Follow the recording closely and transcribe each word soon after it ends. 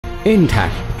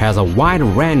INTECH has a wide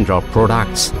range of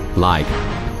products like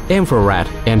Infrared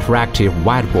Interactive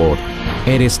Whiteboard.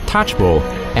 It is touchable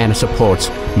and supports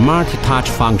multi-touch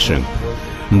function.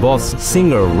 Both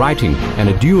single writing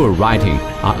and dual writing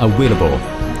are available.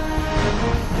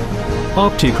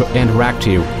 Optical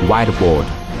Interactive Whiteboard.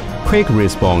 Quick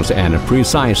response and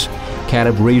precise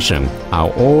calibration are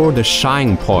all the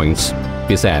shine points.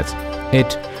 Besides,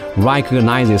 it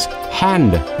recognizes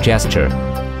hand gesture.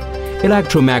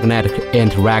 Electromagnetic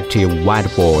Interactive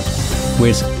Whiteboard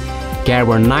with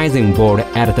galvanizing board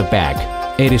at the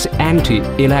back. It is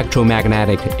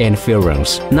anti-electromagnetic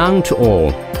interference. Known to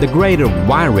all, the greater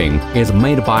wiring is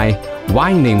made by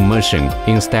winding machine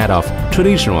instead of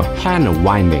traditional hand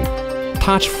winding.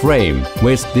 Touch frame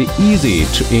with the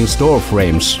easy-to-install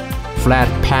frames. Flat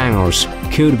panels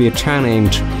could be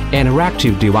 10-inch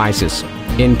interactive devices.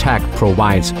 INTECH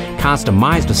provides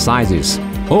customized sizes.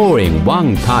 All in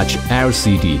one-touch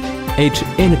LCD. It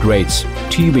integrates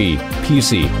TV,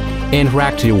 PC,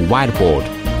 interactive whiteboard,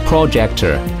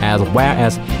 projector, as well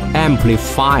as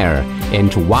amplifier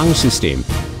into one system.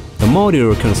 The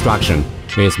modular construction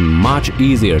is much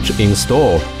easier to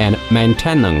install and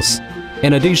maintenance.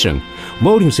 In addition,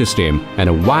 voting system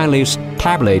and wireless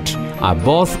tablet are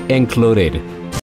both included.